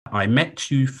I met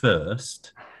you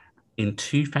first in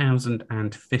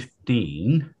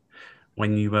 2015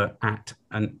 when you were at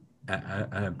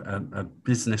a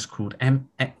business called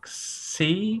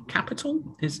MXC Capital.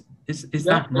 Is Yeah,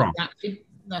 that right?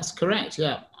 that's correct.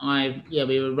 Yeah,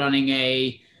 we were running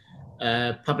a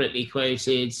publicly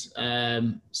quoted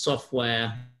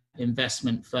software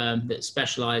investment firm that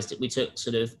specialized. We took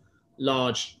sort of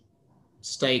large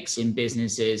stakes in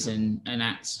businesses and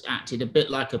acted a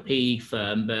bit like a PE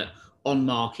firm, but on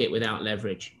market without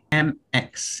leverage.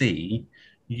 MXC,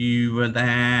 you were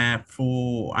there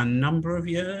for a number of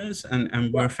years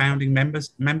and were Yeah. a founding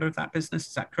member of that business.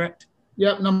 Is that correct?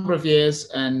 Yep, number of years,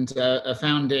 and a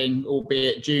founding,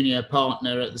 albeit junior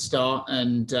partner at the start,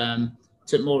 and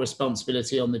took more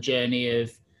responsibility on the journey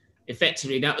of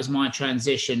effectively that was my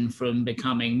transition from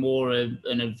becoming more of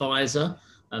an advisor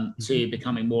to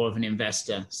becoming more of an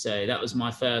investor. So that was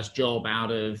my first job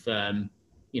out of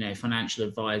financial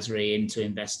advisory into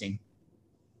investing.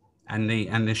 And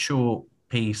the short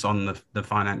piece on the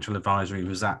financial advisory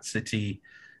was at City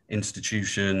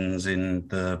institutions in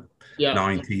the Yeah,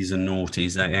 90s and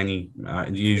noughties. Any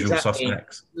usual exactly.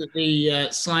 suspects? The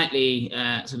slightly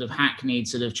sort of hackneyed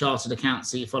sort of chartered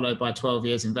accountancy, followed by 12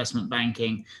 years investment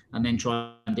banking, and then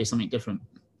try and do something different.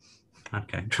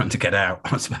 Okay, trying to get out,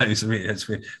 I suppose.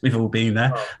 We've all been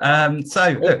there. Or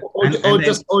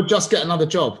just get another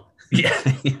job. Yeah,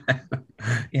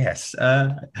 yes.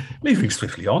 Moving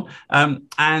swiftly on,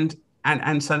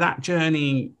 and so that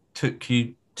journey took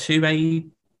you to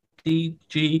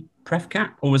ADG Pref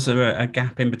Cap, or was there a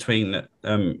gap in between that?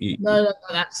 No,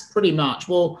 that's pretty much.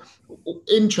 Well,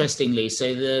 interestingly,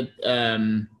 so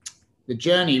the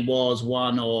journey was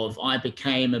one of I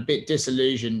became a bit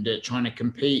disillusioned at trying to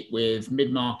compete with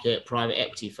mid-market private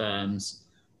equity firms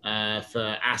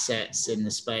for assets in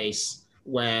the space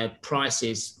where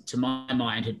prices, to my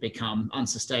mind, had become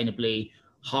unsustainably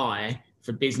high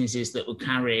for businesses that were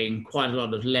carrying quite a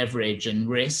lot of leverage and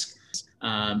risk.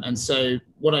 And so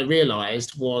what I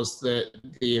realized was that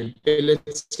the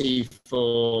ability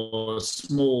for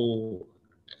small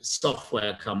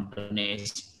software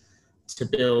companies to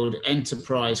build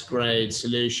enterprise-grade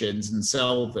solutions and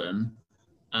sell them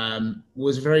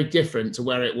was very different to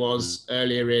where it was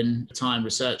earlier in time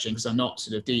researching, because I'm not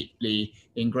sort of deeply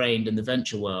ingrained in the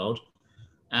venture world.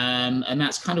 And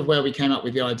that's kind of where we came up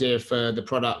with the idea for the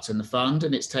product and the fund.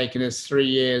 And it's taken us 3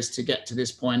 years to get to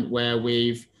this point where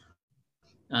we've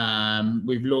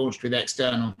launched with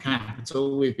external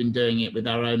capital. We've been doing it with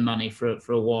our own money for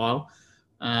a while,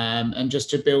 and just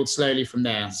to build slowly from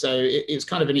there. So it's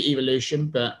kind of an evolution,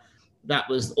 but that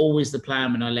was always the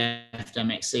plan when I left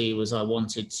MXC. Was I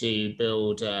wanted to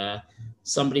build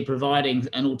somebody providing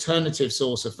an alternative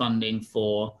source of funding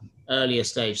for earlier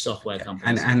stage software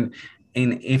companies.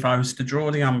 And if I was to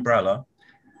draw the umbrella,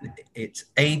 it's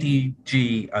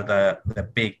ADG are the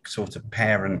big sort of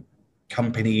parent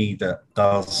company that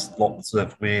does lots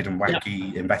of weird and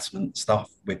wacky investment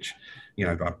stuff, which,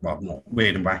 well, not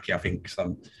weird and wacky, I think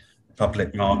some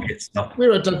public market stuff.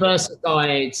 We're a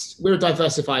diversified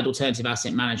alternative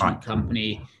asset management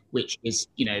company, which is,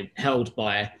 held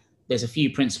by, there's a few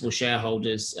principal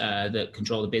shareholders that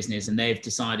control the business, and they've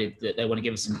decided that they want to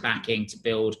give us some backing to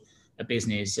build a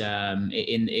business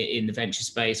in the venture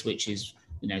space, which is,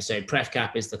 so Pref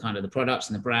Cap is the kind of the products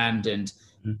and the brand, and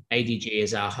ADG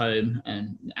is our home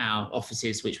and our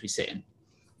offices, which we sit in.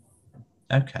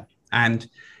 Okay. And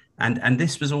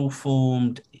this was all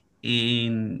formed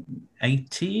in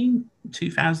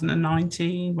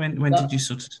 2019. When did you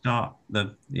sort of start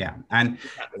and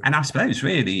I suppose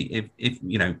really if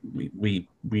we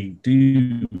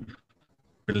do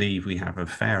believe we have a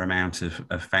fair amount of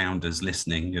founders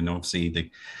listening, and obviously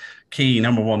the key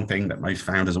number one thing that most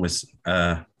founders always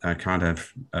are kind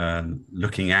of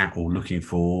looking at or looking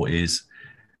for is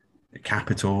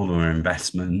capital or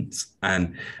investments.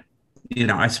 And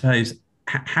I suppose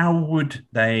how would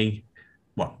they,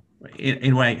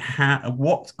 in a way,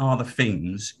 what are the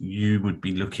things you would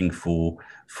be looking for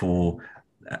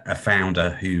a founder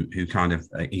who kind of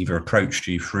either approached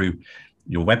you through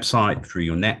your website, through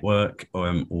your network,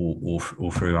 or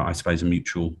through, I suppose, a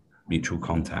mutual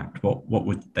contact? What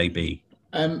would they be?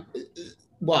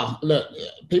 Well, look,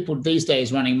 people these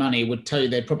days running money would tell you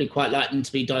they'd probably quite like them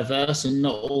to be diverse and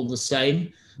not all the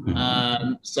same.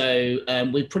 So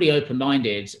we're pretty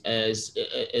open-minded as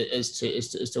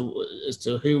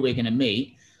to who we're going to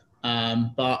meet,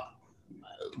 but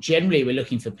generally we're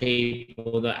looking for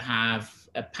people that have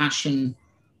a passion,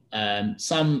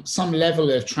 some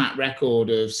level of track record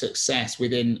of success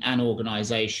within an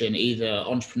organization, either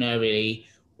entrepreneurially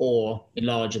or in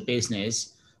larger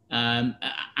business,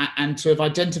 and to have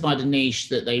identified a niche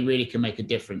that they really can make a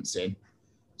difference in.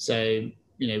 So,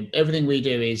 everything we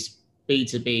do is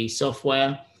B2B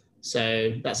software.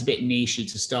 So that's a bit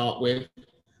nichey to start with.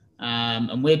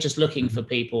 And we're just looking for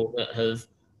people that have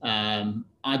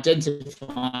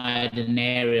identified an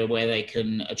area where they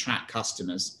can attract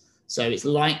customers. So it's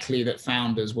likely that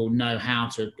founders will know how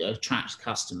to attract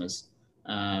customers.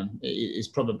 Is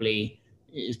probably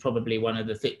one of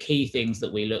the key things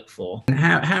that we look for. And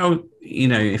how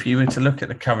if you were to look at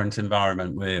the current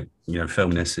environment, we're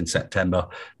filming this in September,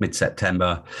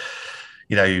 mid-September.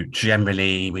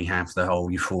 Generally we have the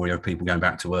whole euphoria of people going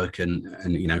back to work, and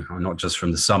not just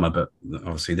from the summer, but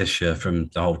obviously this year from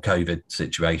the whole COVID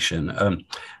situation.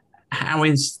 How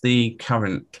is the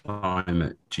current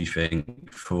climate, do you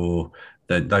think, for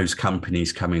those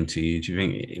companies coming to you? Do you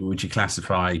think, would you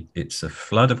classify it's a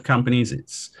flood of companies,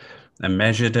 it's a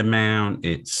measured amount,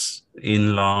 it's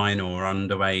in line or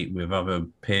underweight with other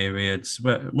periods?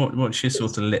 What's your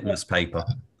sort of litmus paper?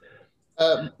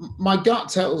 My gut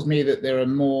tells me that there are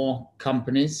more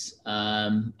companies,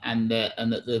 and that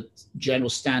the general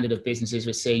standard of businesses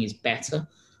we're seeing is better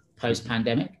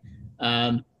post-pandemic.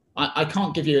 I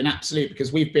can't give you an absolute,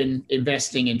 because we've been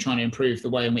investing in trying to improve the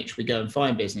way in which we go and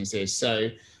find businesses. So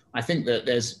I think that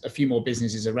there's a few more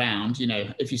businesses around.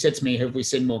 If you said to me, have we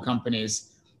seen more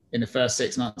companies in the first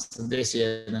 6 months of this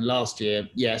year than last year?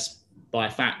 Yes, by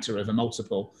a factor of a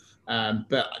multiple.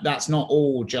 But that's not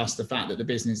all just the fact that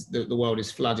the world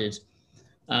is flooded.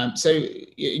 So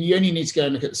you only need to go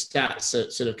and look at the stats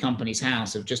at sort of Companies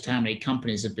House of just how many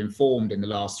companies have been formed in the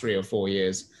last 3 or 4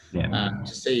 years, to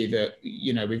see that,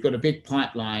 we've got a big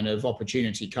pipeline of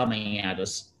opportunity coming at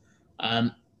us.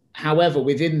 However,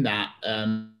 within that,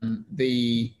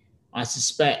 I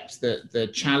suspect that the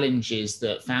challenges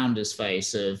that founders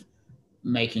face of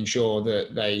making sure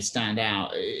that they stand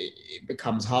out, it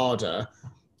becomes harder.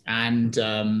 And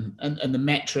the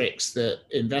metrics that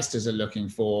investors are looking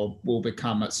for will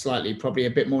become probably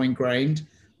a bit more ingrained.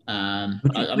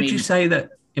 Would you say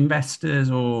that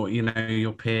investors, or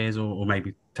your peers, or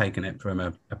maybe taking it from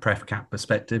a Pref Cap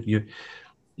perspective,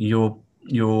 your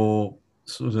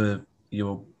sort of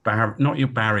not your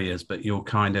barriers, but your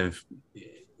kind of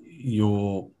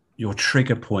your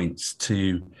trigger points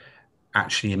to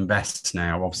actually invest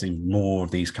now, obviously more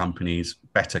of these companies,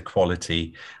 better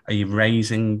quality, are you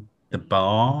raising the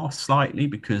bar slightly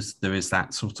because there is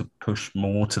that sort of push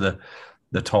more to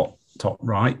the top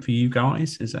right for you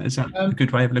guys? Is that a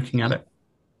good way of looking at it?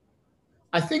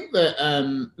 I think that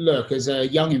look, as a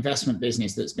young investment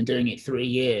business that's been doing it 3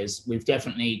 years, we've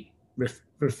definitely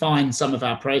refined some of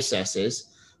our processes.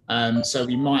 So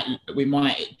we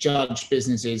might judge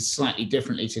businesses slightly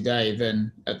differently today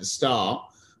than at the start.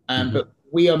 But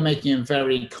we are making a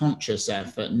very conscious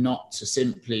effort not to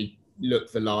simply look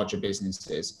for larger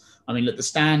businesses. I mean, look, the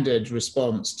standard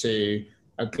response to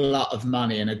a glut of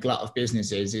money and a glut of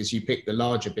businesses is you pick the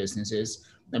larger businesses.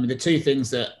 I mean, the two things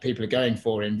that people are going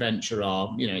for in venture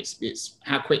are, it's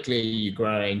how quickly are you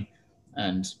growing,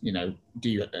 and do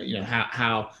you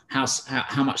how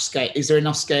much scale, is there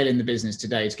enough scale in the business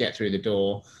today to get through the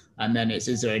door, and then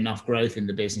is there enough growth in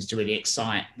the business to really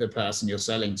excite the person you're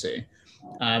selling to.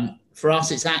 For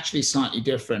us, it's actually slightly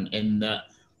different in that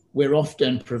we're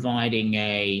often providing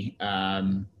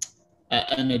an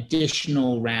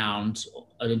additional round,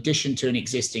 an addition to an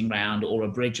existing round or a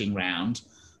bridging round.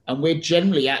 And we're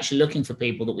generally actually looking for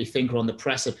people that we think are on the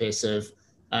precipice of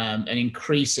an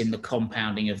increase in the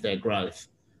compounding of their growth.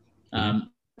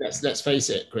 Let's face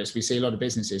it, Chris, we see a lot of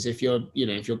businesses. If you're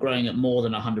growing at more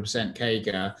than 100%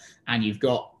 CAGR and you've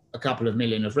got a couple of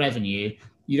million of revenue,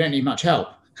 you don't need much help.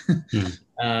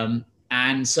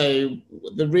 And so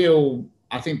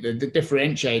I think the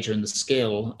differentiator and the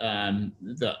skill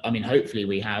that, hopefully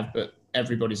we have, but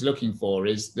everybody's looking for,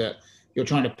 is that you're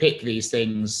trying to pick these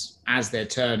things as they're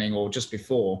turning or just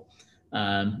before,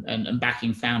 and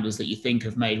backing founders that you think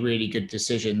have made really good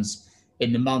decisions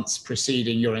in the months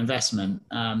preceding your investment,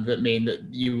 that mean that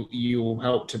you will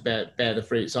help to bear the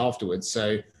fruits afterwards.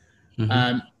 So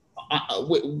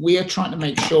we are trying to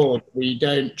make sure that we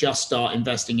don't just start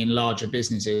investing in larger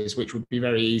businesses, which would be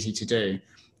very easy to do,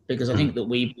 because I think that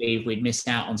we believe we'd miss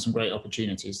out on some great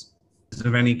opportunities. Is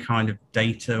there any kind of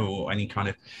data or any kind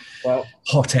of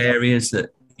hot areas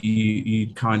that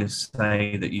you kind of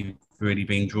say that you've really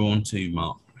been drawn to,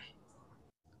 Mark?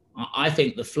 I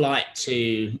think the flight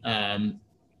to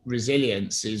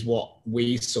resilience is what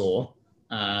we saw.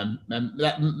 And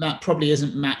that probably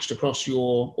isn't matched across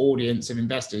your audience of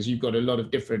investors. You've got a lot of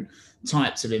different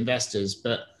types of investors,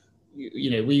 but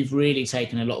we've really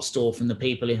taken a lot of store from the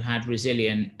people who had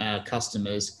resilient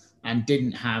customers and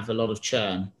didn't have a lot of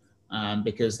churn.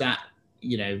 because that,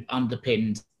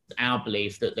 underpinned our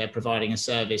belief that they're providing a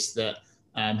service that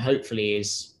hopefully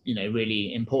is,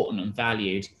 really important and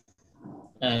valued.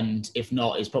 And if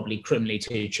not, is probably criminally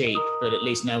too cheap, but at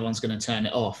least no one's going to turn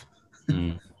it off.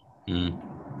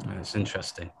 That's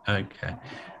interesting. Okay.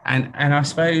 And I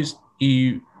suppose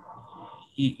you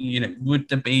would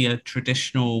there be a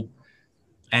traditional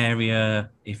area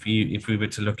if we were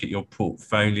to look at your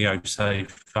portfolio so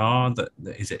far that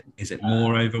is it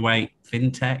more overweight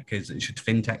fintech? Should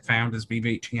fintech founders be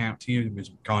reaching out to you?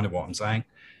 Is kind of what I'm saying.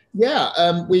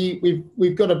 Yeah,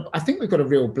 we've got I think we've got a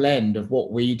real blend of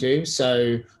what we do.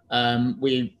 So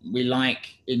we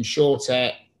like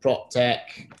insurtech, prop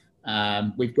tech.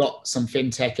 We've got some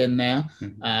fintech in there.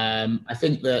 I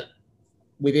think that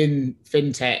within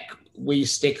fintech we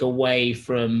stick away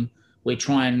from. We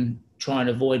try and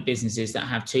avoid businesses that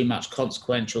have too much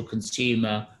consequential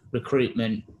consumer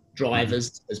recruitment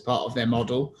drivers as part of their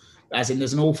model. As in,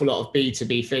 there's an awful lot of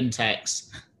B2B Fintechs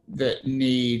that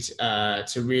need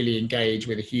to really engage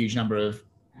with a huge number of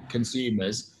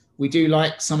consumers. We do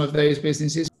like some of those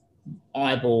businesses.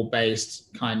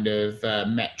 Eyeball-based kind of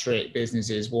metric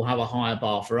businesses will have a higher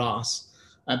bar for us.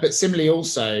 But similarly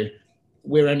also,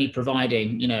 we're only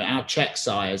providing, our check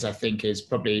size, I think, is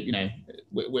probably,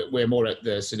 we're more at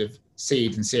the sort of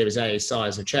seed and Series A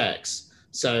size of checks.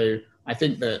 So I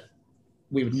think that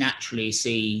we would naturally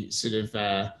see sort of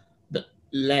the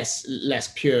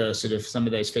less pure sort of some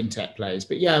of those fintech plays.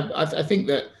 But yeah, I think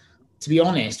that, to be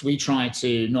honest, we try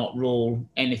to not rule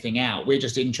anything out. We're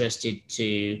just interested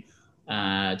to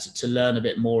learn a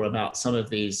bit more about some of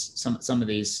these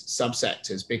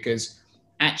subsectors, because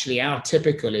actually our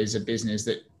typical is a business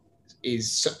that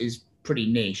is pretty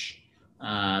niche,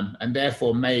 and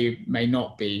therefore may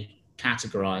not be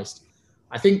categorized.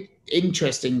 I think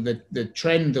interesting the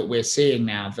trend that we're seeing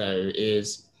now, though,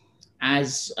 is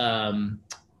as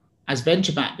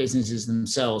venture-backed businesses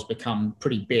themselves become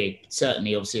pretty big,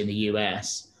 certainly obviously in the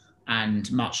US,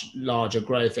 and much larger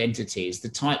growth entities, the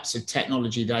types of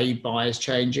technology they buy is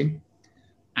changing.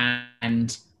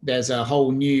 And there's a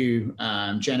whole new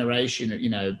generation,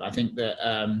 I think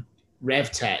that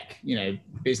Rev Tech,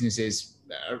 businesses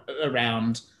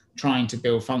around trying to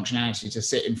build functionality to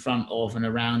sit in front of and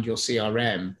around your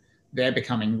CRM, they're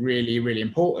becoming really, really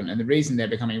important. And the reason they're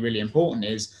becoming really important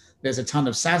is there's a ton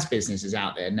of SaaS businesses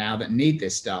out there now that need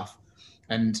this stuff.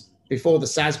 And before the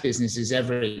SaaS businesses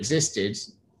ever existed,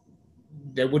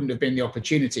 there wouldn't have been the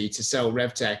opportunity to sell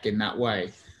Rev Tech in that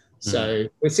way. So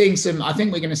we're seeing I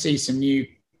think we're going to see some new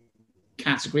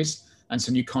categories and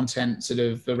some new content sort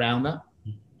of around that.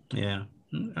 Yeah,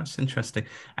 that's interesting.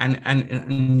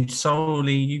 And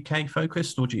solely UK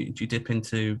focused, or do you dip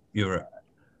into Europe?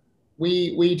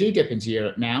 We do dip into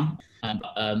Europe now.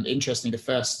 Interestingly, the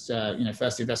first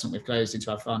investment we've closed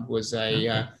into our fund was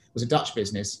a Dutch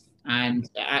business, and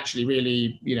actually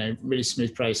really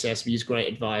smooth process. We use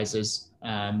great advisors.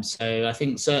 So I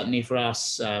think certainly for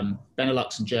us,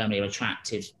 Benelux and Germany are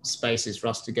attractive spaces for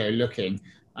us to go looking,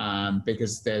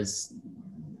 because there's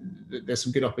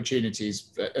some good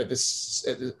opportunities at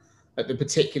the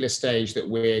particular stage that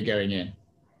we're going in.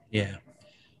 Yeah,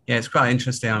 it's quite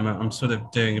interesting. I'm sort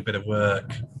of doing a bit of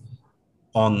work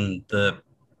on the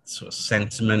sort of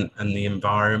sentiment and the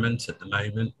environment at the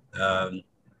moment,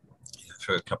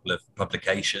 through a couple of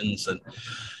publications, and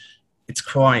it's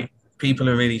people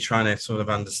are really trying to sort of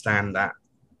understand that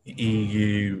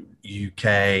EU,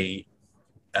 UK,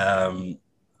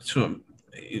 sort of,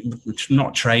 it's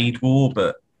not trade war,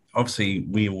 but obviously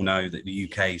we all know that the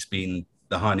UK has been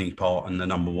the honeypot and the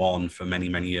number one for many,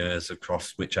 many years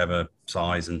across whichever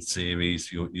size and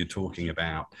series you're talking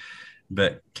about.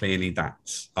 But clearly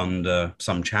that's under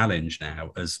some challenge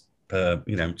now, as per,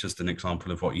 just an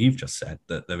example of what you've just said,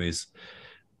 that there is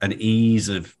an ease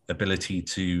of ability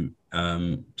to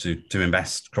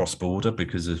invest cross-border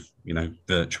because of,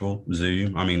 virtual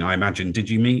Zoom. I mean, I imagine, did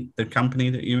you meet the company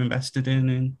that you invested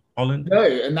in Holland? No,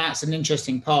 and that's an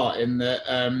interesting part in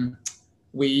that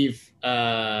we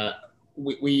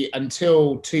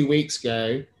until 2 weeks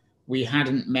ago, we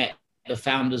hadn't met the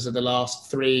founders of the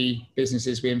last 3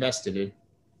 businesses we invested in.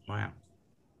 Wow.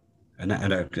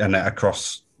 And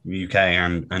across the UK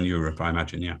and Europe, I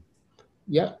imagine, yeah.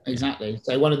 Yeah, exactly.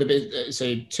 So one of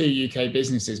the 2 UK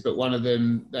businesses, but one of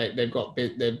them they've got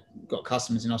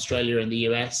customers in Australia and the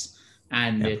US,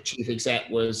 and the chief exec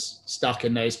was stuck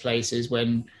in those places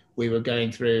when we were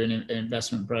going through an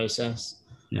investment process.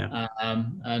 Yeah.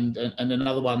 And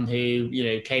another one who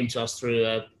came to us through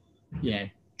a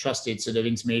trusted sort of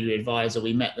intermediary advisor.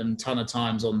 We met them a ton of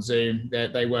times on Zoom.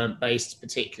 They weren't based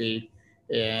particularly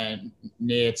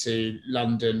near to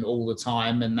London all the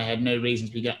time, and they had no reason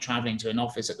to be traveling to an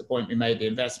office at the point we made the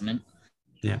investment.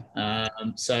 Yeah.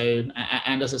 So,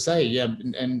 and as I say,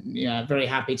 and very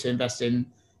happy to invest in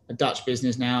a Dutch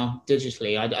business now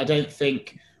digitally. I don't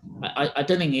think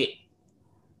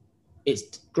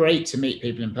it's great to meet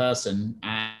people in person,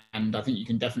 and I think you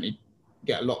can definitely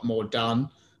get a lot more done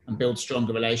and build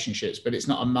stronger relationships, but it's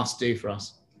not a must do for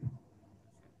us.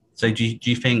 So do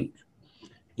you think,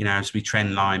 as we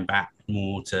trend line back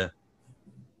more to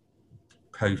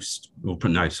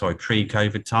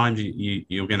pre-COVID times,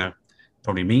 you're going to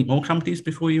probably meet more companies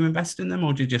before you invest in them,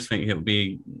 or do you just think it'll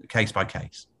be case by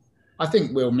case? I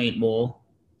think we'll meet more,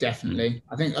 definitely.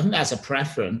 I think that's a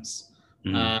preference,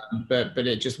 but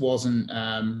it just wasn't.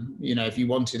 If you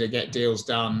wanted to get deals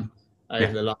done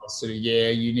over the last sort of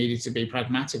year, you needed to be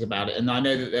pragmatic about it. And I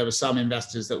know that there were some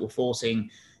investors that were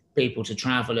forcing people to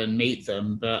travel and meet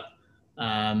them, but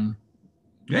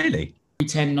really, we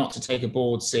tend not to take a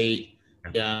board seat.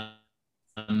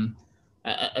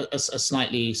 A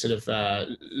slightly sort of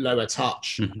lower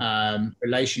touch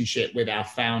relationship with our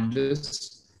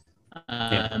founders.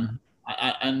 And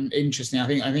interesting, I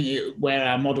think where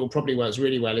our model probably works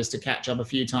really well is to catch up a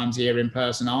few times a year in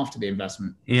person after the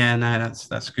investment. Yeah, no,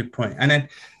 that's a good point. And then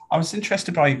I was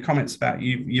interested by your comments about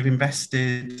you've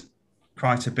invested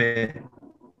quite a bit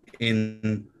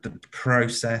in the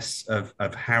process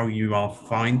of how you are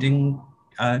finding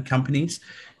companies.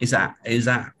 Is that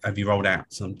have you rolled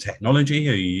out some technology?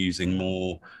 Are you using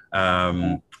more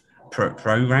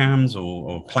programs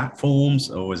or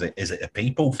platforms, or is it a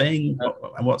people thing?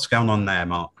 What's going on there,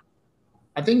 Mark?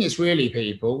 I think it's really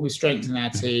people. We strengthened our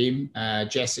team.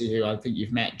 Jesse, who I think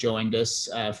you've met, joined us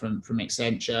from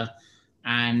Accenture,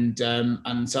 and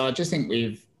so I just think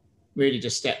we've really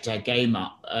just stepped our game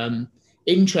up.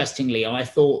 Interestingly, I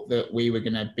thought that we were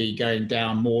going to be going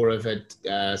down more of a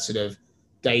sort of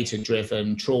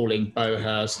data-driven, trawling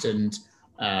Bohurst and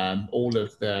all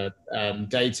of the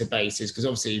databases, because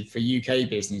obviously for UK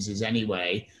businesses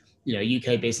anyway,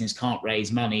 UK business can't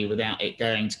raise money without it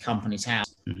going to company's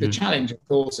house. The challenge, of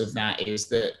course, of that is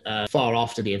that far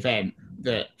after the event,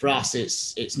 that for us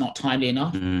it's not timely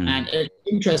enough. And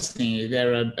interestingly,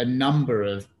 there are a number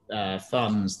of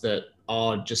funds that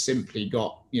are just simply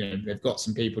they've got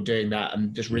some people doing that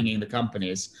and just ringing the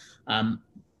companies.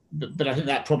 But I think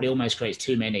that probably almost creates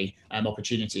too many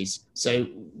opportunities. So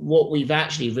what we've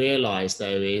actually realized,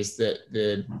 though, is that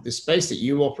the space that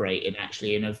you operate in,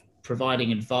 actually, in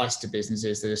providing advice to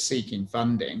businesses that are seeking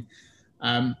funding,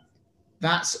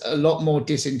 that's a lot more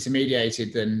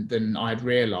disintermediated than I'd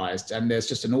realized. And there's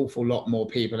just an awful lot more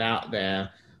people out there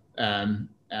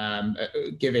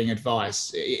giving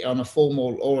advice on a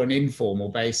formal or an informal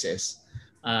basis.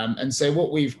 And so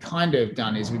what we've kind of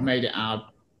done is we've made it our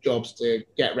jobs to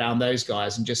get around those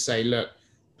guys and just say, look,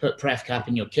 put Pref Cap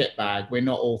in your kit bag. We're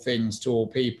not all things to all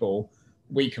people.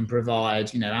 We can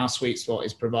provide, our sweet spot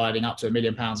is providing up to £1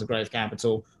 million of growth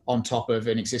capital on top of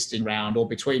an existing round or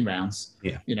between rounds.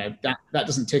 That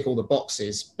doesn't tick all the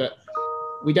boxes, but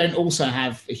we don't also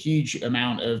have a huge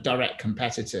amount of direct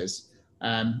competitors.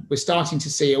 We're starting to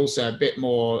see also a bit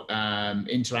more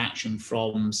interaction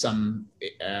from some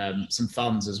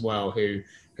funds as well, who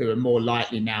are more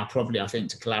likely now, probably, I think,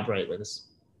 to collaborate with us.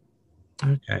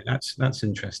 Okay, that's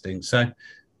interesting. So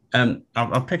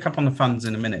I'll pick up on the funds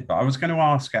in a minute, but I was going to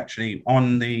ask, actually,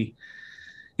 on the,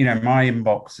 my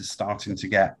inbox is starting to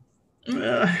get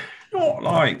not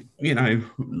like,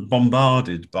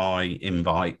 bombarded by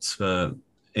invites for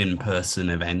in-person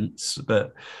events,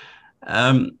 but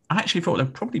I actually thought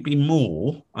there'd probably be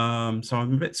more. So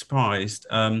I'm a bit surprised.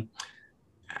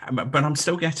 But I'm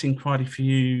still getting quite a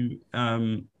few,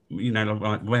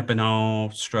 like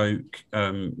webinar stroke.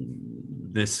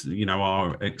 This,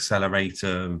 our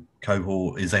accelerator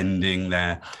cohort is ending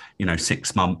their,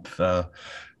 6-month,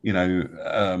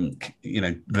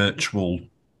 virtual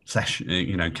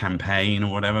session, campaign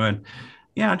or whatever. And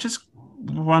I just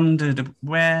wondered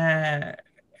where,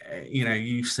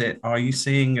 you sit. Are you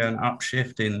seeing an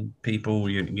upshift in people?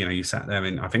 You sat there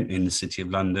I think in the City of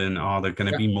London. Are there going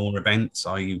to be more events?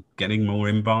 Are you getting more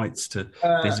invites to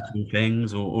physical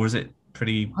things, or is it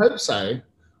pretty? I hope so.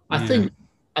 I think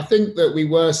that we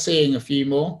were seeing a few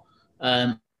more.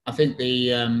 I think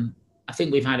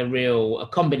we've had a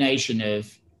combination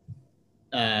of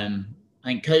I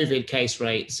think COVID case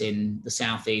rates in the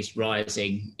Southeast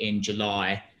rising in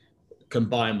July,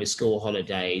 combined with school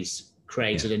holidays,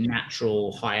 created a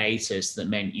natural hiatus that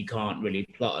meant you can't really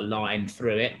plot a line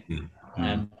through it.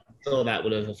 I'm sure that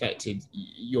would have affected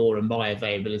your and my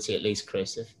availability, at least,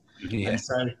 Chris. And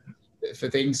so for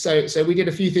things, so we did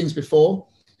a few things before.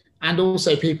 And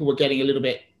also people were getting a little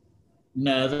bit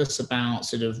nervous about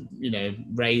sort of,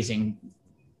 raising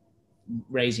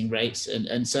rates.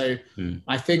 And so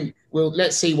I think, well,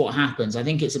 let's see what happens. I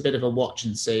think it's a bit of a watch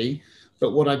and see.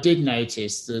 But what I did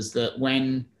notice is that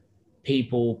when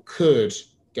people could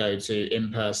go to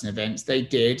in-person events, they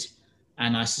did.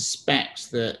 And I suspect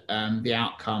that the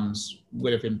outcomes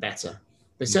would have been better.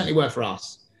 They certainly were for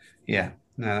us. Yeah.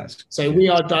 No, so we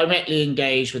are directly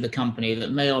engaged with a company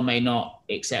that may or may not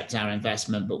accept our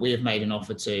investment, but we have made an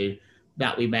offer to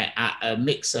that we met at a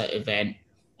Mixer event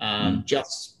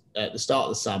just at the start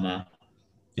of the summer.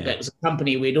 Yeah. That was a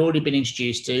company we'd already been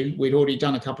introduced to. We'd already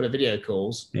done a couple of video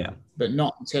calls, but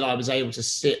not until I was able to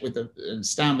sit with and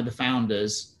stand with the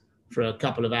founders for a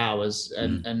couple of hours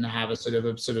and have a sort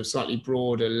of slightly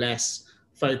broader, less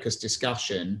focused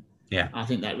discussion. Yeah, I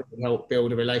think that really helped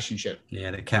build a relationship.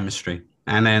 Yeah, the chemistry.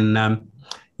 And then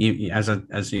you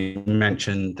as you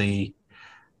mentioned, the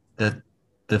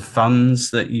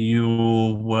funds that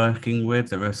you're working with,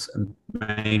 there are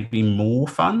maybe more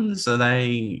funds. Are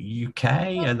they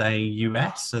UK? Are they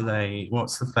US?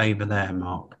 What's the flavor there,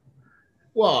 Mark?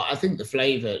 Well, I think the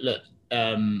flavor, look,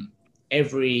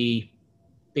 every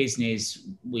business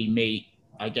we meet,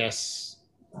 I guess,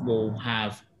 will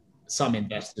have some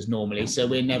investors normally. So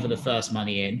we're never the first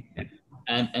money in.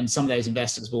 And some of those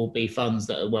investors will be funds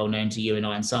that are well known to you and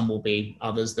I, and some will be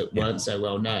others that weren't so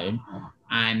well known.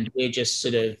 And we're just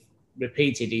sort of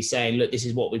repeatedly saying, look, this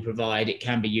is what we provide. It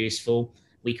can be useful.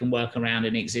 We can work around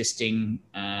an existing,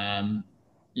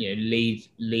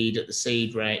 lead at the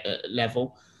seed rate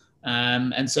level.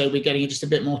 And so we're getting just a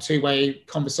bit more two-way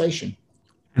conversation.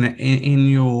 And in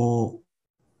your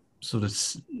sort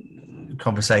of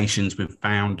conversations with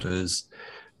founders,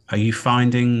 are you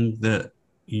finding that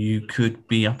you could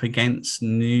be up against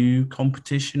new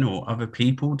competition or other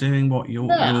people doing what you're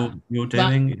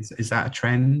doing? Is that a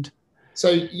trend?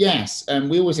 So yes,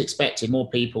 we always expected more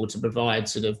people to provide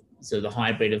sort of the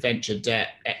hybrid of venture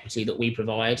debt equity that we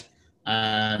provide.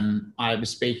 I was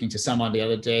speaking to someone the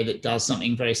other day that does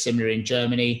something very similar in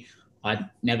Germany. I'd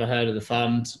never heard of the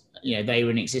fund. They were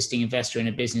an existing investor in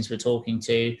a business we're talking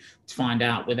to find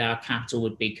out whether our capital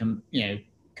would be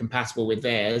compatible with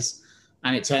theirs.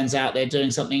 And it turns out they're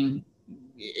doing something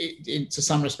to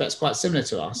some respects quite similar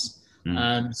to us.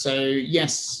 So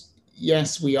yes,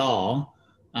 we are.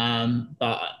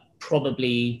 But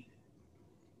probably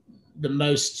the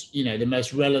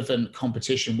most relevant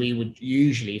competition we would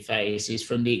usually face is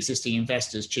from the existing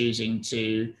investors choosing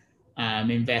to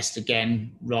invest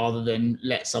again rather than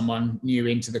let someone new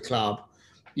into the club.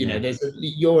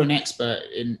 You're an expert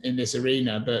in this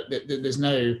arena, but there's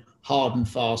no hard and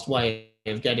fast way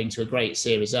of getting to a great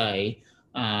Series A.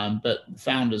 But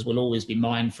founders will always be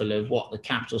mindful of what the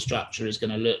capital structure is going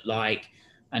to look like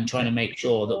and trying to make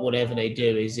sure that whatever they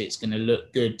do it's going to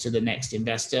look good to the next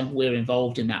investor. We're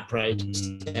involved in that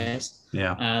process.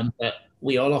 But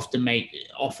we'll often make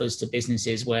offers to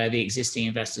businesses where the existing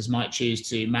investors might choose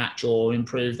to match or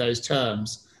improve those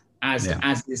terms as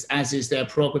is their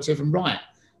prerogative and right.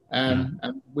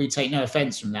 And we take no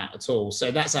offense from that at all. So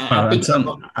that's our big...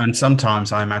 And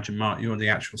sometimes I imagine, Mark, you're the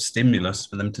actual stimulus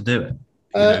for them to do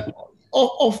it.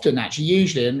 Often, actually,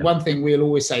 usually. And one thing we'll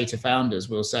always say to founders,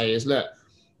 we'll say is, look,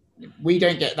 we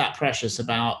don't get that precious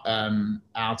about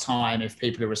our time if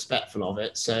people are respectful of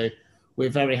it. So we're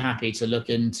very happy to look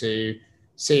into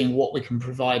seeing what we can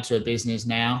provide to a business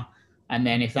now. And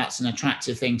then if that's an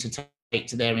attractive thing to take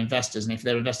to their investors, and if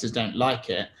their investors don't like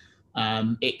it,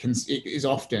 it is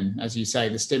often, as you say,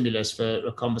 the stimulus for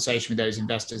a conversation with those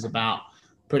investors about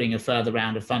putting a further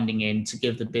round of funding in to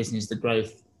give the business the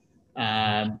growth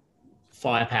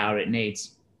firepower it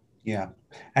needs. Yeah.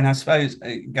 And I suppose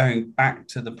going back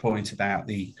to the point about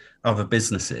the other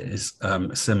businesses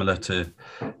similar to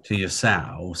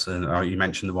yourselves, and you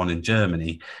mentioned the one in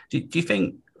Germany, do you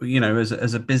think,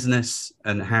 as a business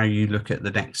and how you look at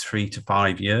the next 3 to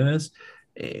 5 years,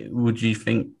 would you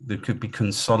think there could be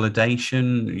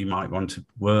consolidation? You might want to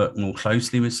work more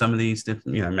closely with some of these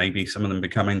different, maybe some of them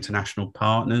become international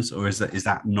partners, or is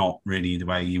that not really the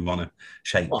way you want to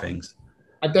shape things?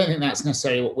 I don't think that's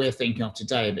necessarily what we're thinking of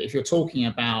today, but if you're talking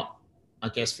about, I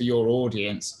guess, for your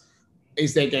audience,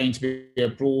 is there going to be a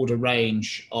broader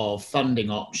range of funding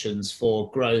options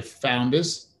for growth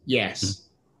founders? Yes,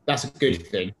 that's a good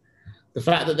thing. The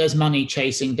fact that there's money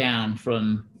chasing down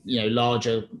from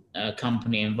larger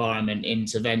company environment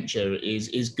into venture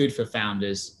is good for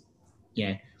founders.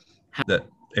 That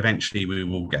eventually we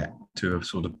will get to a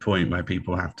sort of point where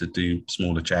people have to do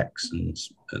smaller checks and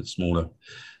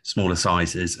smaller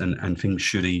sizes, and things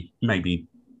should maybe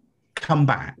come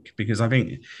back, because I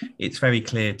think it's very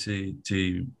clear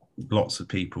to lots of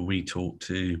people we talk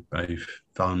to, both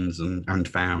funds and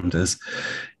founders,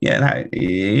 yeah,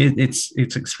 it's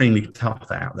extremely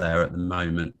tough out there at the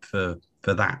moment for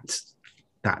that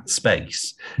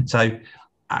space. So,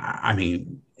 I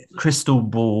mean, crystal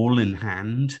ball in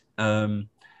hand,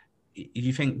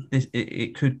 you think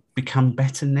it could become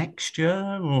better next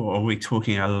year, or are we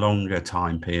talking a longer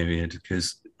time period?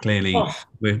 Because clearly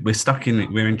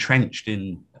we're entrenched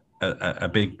in a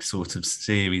big sort of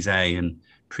Series A and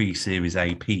pre-Series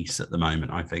A piece at the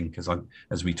moment, I think,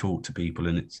 as we talk to people,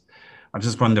 and I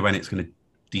just wonder when it's going to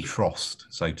defrost,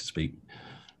 so to speak.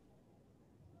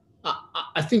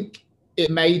 I think it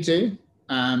may do,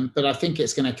 but I think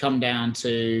it's going to come down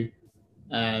to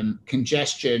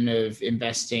congestion of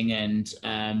investing and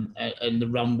the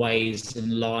runways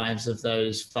and lives of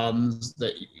those funds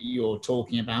that you're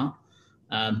talking about.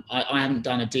 I haven't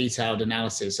done a detailed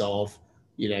analysis of,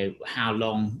 how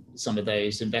long some of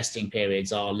those investing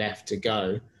periods are left to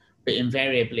go, but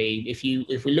invariably, if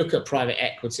we look at private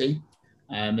equity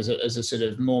as a sort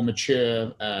of more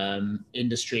mature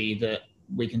industry that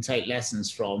we can take lessons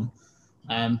from.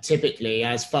 Typically,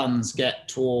 as funds get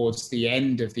towards the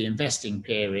end of the investing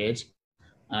period,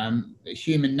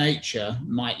 human nature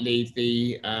might lead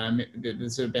the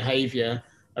sort of behaviour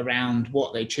around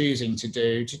what they're choosing to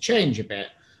do to change a bit.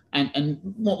 And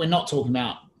what we're not talking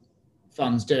about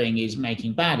funds doing is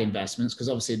making bad investments, because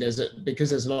obviously there's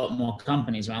a lot more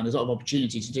companies around, there's a lot of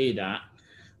opportunity to do that.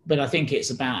 But I think it's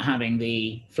about having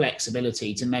the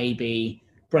flexibility to maybe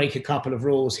break a couple of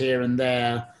rules here and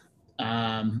there,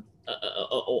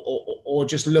 or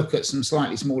just look at some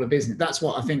slightly smaller business. That's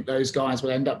what I think those guys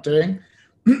will end up doing,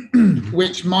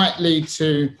 which might lead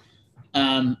to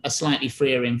a slightly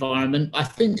freer environment. I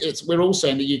think we're also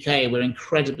in the UK, we're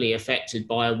incredibly affected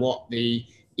by what the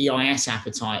EIS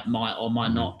appetite might or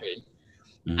might not be.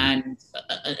 And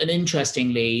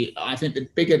interestingly, I think the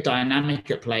bigger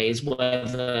dynamic at play is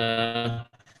whether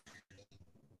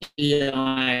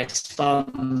EIS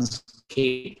funds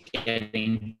keep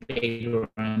getting bigger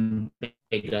and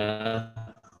bigger,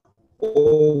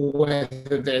 or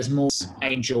whether there's more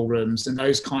angel rooms and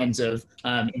those kinds of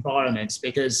environments,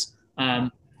 because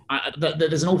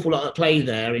there's an awful lot at play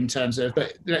there in terms of,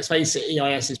 but let's face it,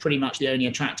 EIS is pretty much the only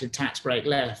attractive tax break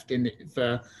left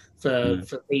for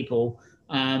people.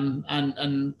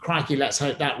 And crikey, let's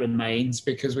hope that remains,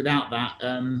 because without that,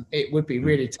 it would be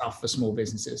really tough for small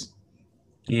businesses.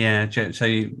 Yeah.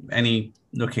 So,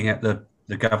 looking at the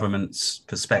government's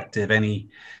perspective,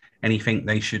 anything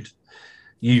they should,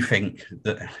 anything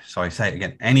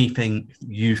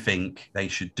you think they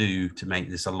should do to make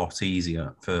this a lot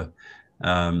easier for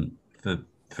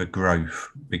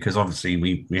growth? Because obviously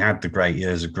we had the great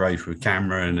years of growth with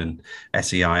Cameron and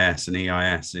SEIS and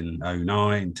EIS in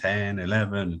 09, 10,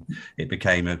 11. It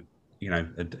became a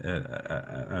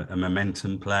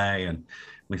momentum play, and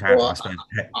we've had, I suppose,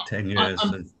 10 years.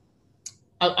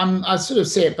 I sort of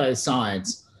see it both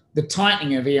sides. The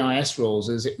tightening of EIS rules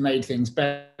has made things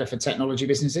better for technology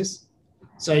businesses.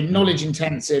 So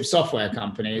knowledge-intensive software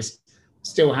companies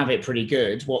still have it pretty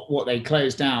good. What they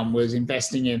closed down was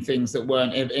investing in things that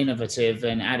weren't innovative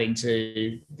and adding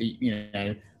to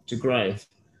to growth.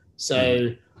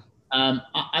 So I'm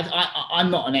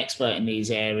not an expert in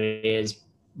these areas,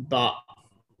 but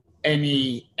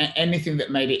anything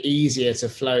that made it easier to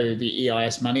flow the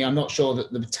EIS money, I'm not sure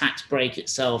that the tax break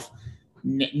itself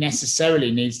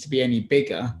necessarily needs to be any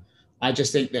bigger. I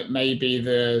just think that maybe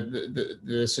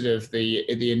the sort of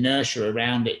the inertia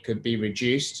around it could be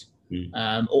reduced,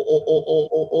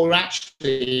 or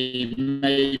actually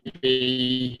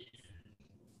maybe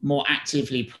more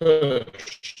actively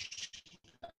pushed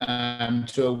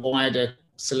to a wider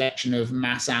selection of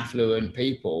mass affluent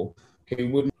people who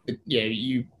wouldn't.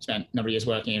 You spent a number of years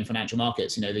working in financial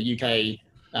markets. The UK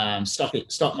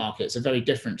stock markets are very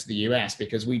different to the US,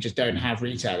 because we just don't have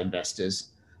retail investors.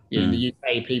 In the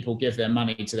UK, people give their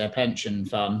money to their pension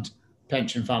fund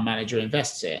manager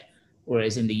invests it,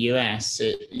 whereas in the US,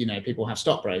 people have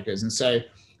stockbrokers. And so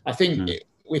I think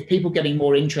with people getting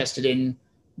more interested in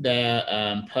their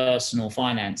personal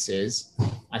finances,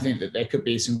 I think that there could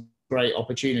be some great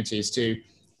opportunities to,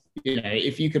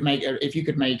 if you could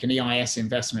make an EIS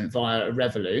investment via a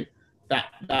Revolut,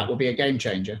 that would be a game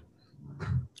changer.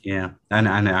 Yeah, and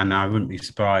I wouldn't be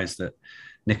surprised that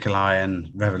Nikolai and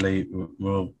Revolut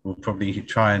will probably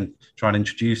try and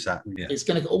introduce that. Yeah. It's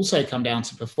going to also come down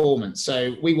to performance.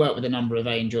 So we work with a number of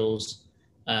angels.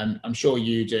 I'm sure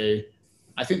you do.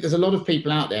 I think there's a lot of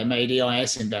people out there made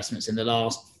EIS investments in the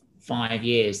last 5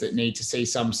 years that need to see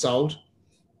some sold.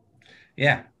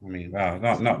 Yeah, I mean, well,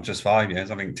 not just 5 years.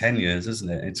 I think 10 years, isn't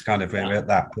it? It's kind of we're at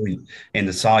that point in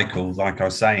the cycle. Like I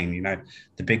was saying,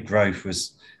 the big growth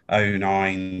was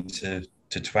 '09 to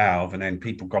 12, and then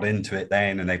people got into it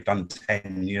then, and they've done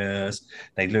 10 years.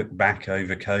 They look back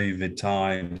over COVID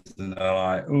times, and they're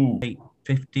like, oh,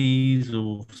 50s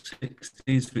or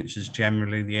 60s, which is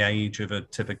generally the age of a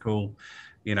typical,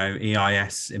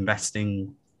 EIS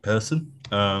investing person.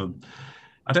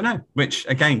 I don't know, which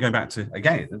again, go back to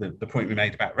the point we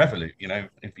made about Revolut,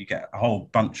 if you get a whole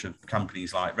bunch of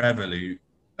companies like Revolut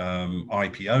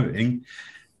IPOing,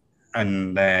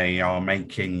 and they are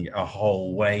making a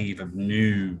whole wave of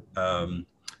new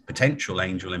potential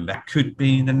angel investment, could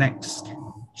be the next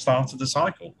start of the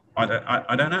cycle.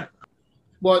 I don't know.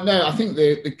 Well, no, I think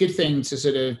the good thing to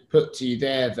sort of put to you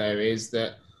there, though, is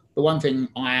that the one thing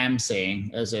I am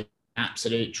seeing as an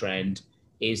absolute trend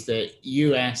is that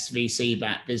US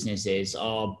VC-backed businesses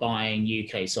are buying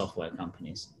UK software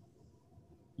companies.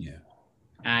 Yeah.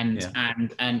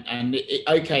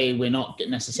 Okay, we're not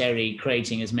necessarily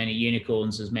creating as many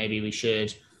unicorns as maybe we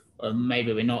should, or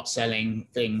maybe we're not selling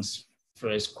things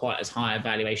for quite as high a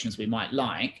valuation as we might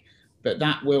like, but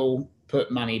that will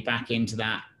put money back into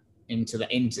that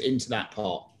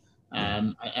pot.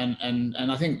 And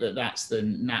I think that's the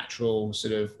natural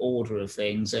sort of order of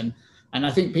things. And I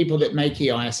think people that make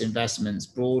EIS investments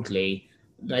broadly,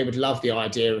 they would love the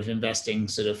idea of investing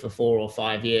sort of for 4 or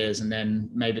 5 years and then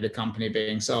maybe the company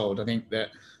being sold. I think that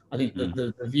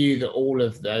the view that all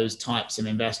of those types of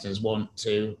investors want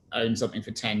to own something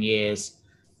for 10 years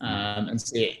and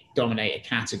see it dominate a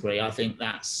category, I think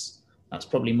that's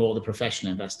probably more the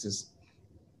professional investors.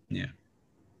 Yeah.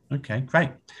 Okay, great.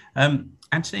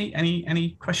 Anthony,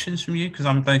 any questions from you? Because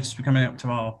I'm going to be coming up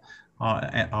to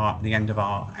the end of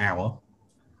our hour.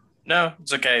 No,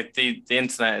 it's okay. The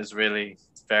internet is really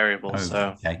variable.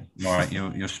 So okay, all right.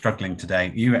 You're struggling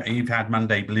today. You've had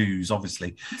Monday blues,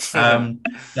 obviously. So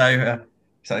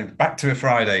back to a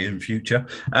Friday in future.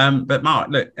 But Mark,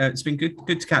 look, it's been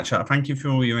good to catch up. Thank you for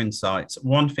all your insights.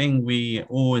 One thing we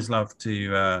always love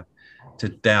to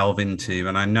delve into,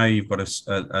 and I know you've got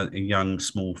a young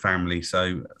small family,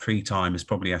 so free time is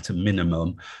probably at a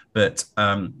minimum, but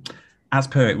as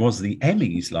per it was the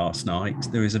Emmys last night,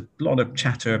 there is a lot of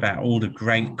chatter about all the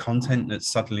great content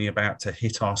that's suddenly about to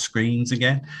hit our screens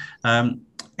again.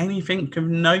 Anything of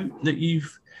note that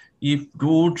you've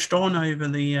gorged on over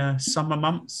the summer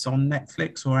months on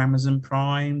Netflix or Amazon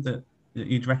Prime that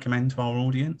you'd recommend to our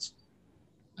audience?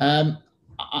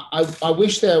 I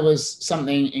wish there was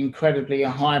something incredibly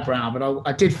highbrow, but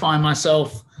I did find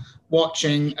myself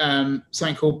watching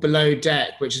something called Below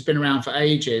Deck, which has been around for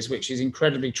ages, which is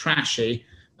incredibly trashy.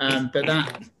 But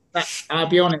that I'll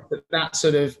be honest,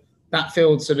 that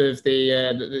filled sort of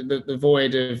the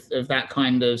void of that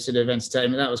kind of sort of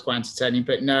entertainment. That was quite entertaining.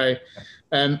 But no,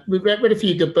 we've read a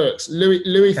few good books.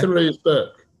 Louis Theroux's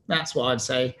book, that's what I'd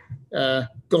say.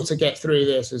 Got to Get Through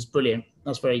This is brilliant.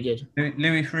 That's very good.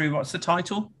 Louis Theroux, what's the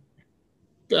title?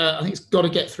 I think it's Got to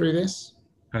Get Through This.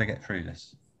 Got to Get Through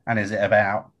This. And is it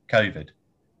about COVID?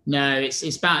 No,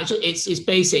 it's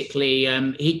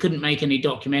basically he couldn't make any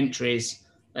documentaries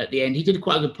at the end. He did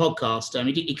quite a good podcast.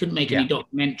 He couldn't make any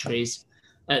documentaries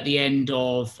at the end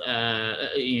of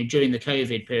during the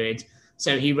COVID period.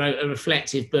 So he wrote a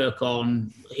reflective book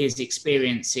on his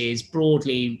experiences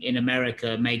broadly in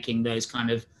America, making those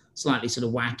kind of slightly sort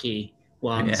of wacky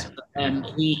ones.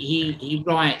 He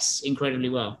writes incredibly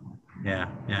well. Yeah,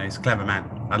 he's a clever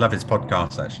man. I love his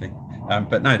podcast actually.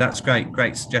 But no, that's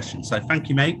great suggestion. So thank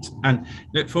you, mate, and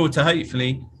look forward to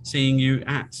hopefully seeing you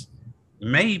at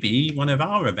maybe one of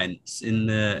our events in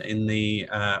the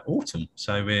autumn.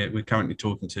 So we're currently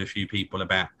talking to a few people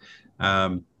about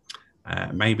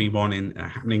maybe one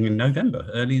happening in November,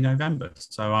 early November.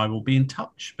 So I will be in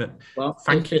touch. But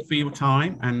thank you for your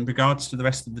time and regards to the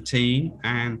rest of the team,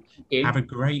 and have a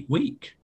great week.